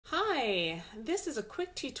This is a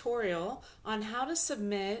quick tutorial on how to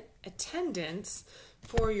submit attendance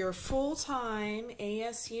for your full-time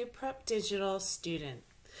ASU Prep Digital student.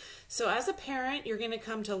 So as a parent, you're going to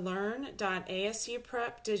come to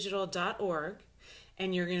learn.asuprepdigital.org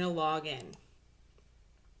and you're going to log in.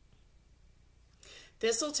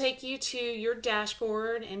 This will take you to your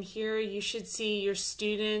dashboard, and here you should see your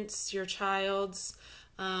students, your child's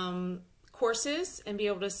courses, and be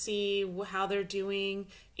able to see how they're doing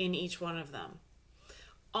in each one of them.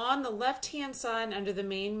 On the left-hand side under the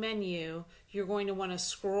main menu, you're going to want to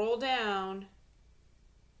scroll down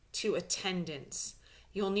to attendance.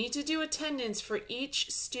 You'll need to do attendance for each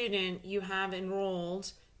student you have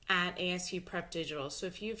enrolled at ASU Prep Digital. So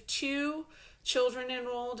if you have 2 children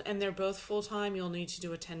enrolled and they're both full-time, you'll need to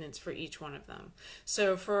do attendance for each one of them.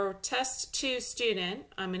 So for test 2 student,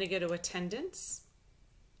 I'm going to go to attendance.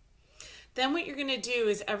 Then what you're going to do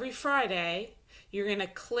is every Friday, you're going to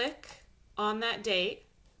click on that date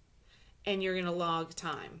and you're going to log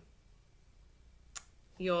time.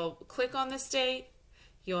 You'll click on this date.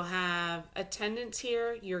 You'll have attendance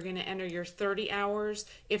here. You're going to enter your 30 hours.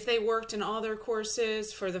 If they worked in all their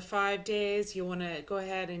courses for the 5 days, you want to go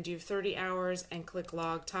ahead and do 30 hours and click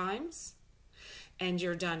log times. And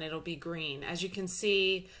you're done. It'll be green. As you can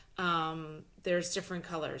see, there's different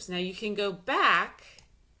colors. Now you can go back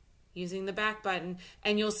using the back button,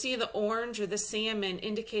 and you'll see the orange or the salmon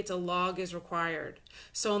indicates a log is required.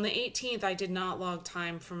 So on the 18th, I did not log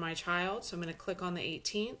time for my child, so I'm going to click on the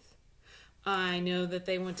 18th. I know that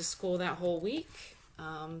they went to school that whole week,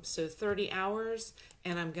 so 30 hours,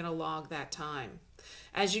 and I'm going to log that time.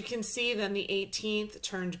 As you can see, then the 18th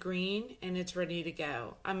turned green, and it's ready to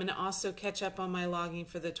go. I'm going to also catch up on my logging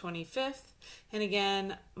for the 25th, and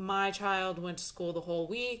again, my child went to school the whole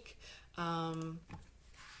week,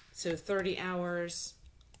 so 30 hours,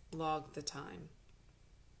 log the time.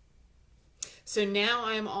 So now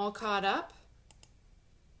I'm all caught up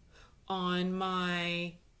on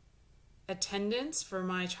my attendance for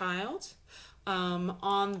my child.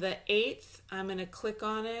 On the 8th, I'm going to click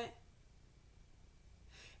on it.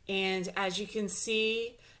 And as you can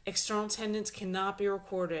see, external attendance cannot be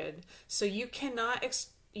recorded. So you cannot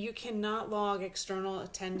log external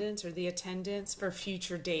attendance or the attendance for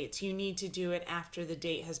future dates. You need to do it after the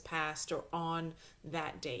date has passed or on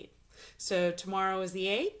that date. So tomorrow is the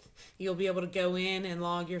 8th. You'll be able to go in and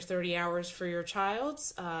log your 30 hours for your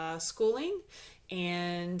child's schooling,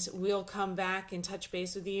 and we'll come back and touch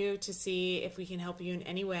base with you to see if we can help you in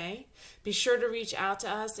any way. Be sure to reach out to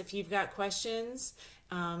us if you've got questions,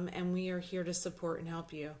 and we are here to support and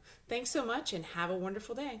help you. Thanks so much, and have a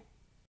wonderful day.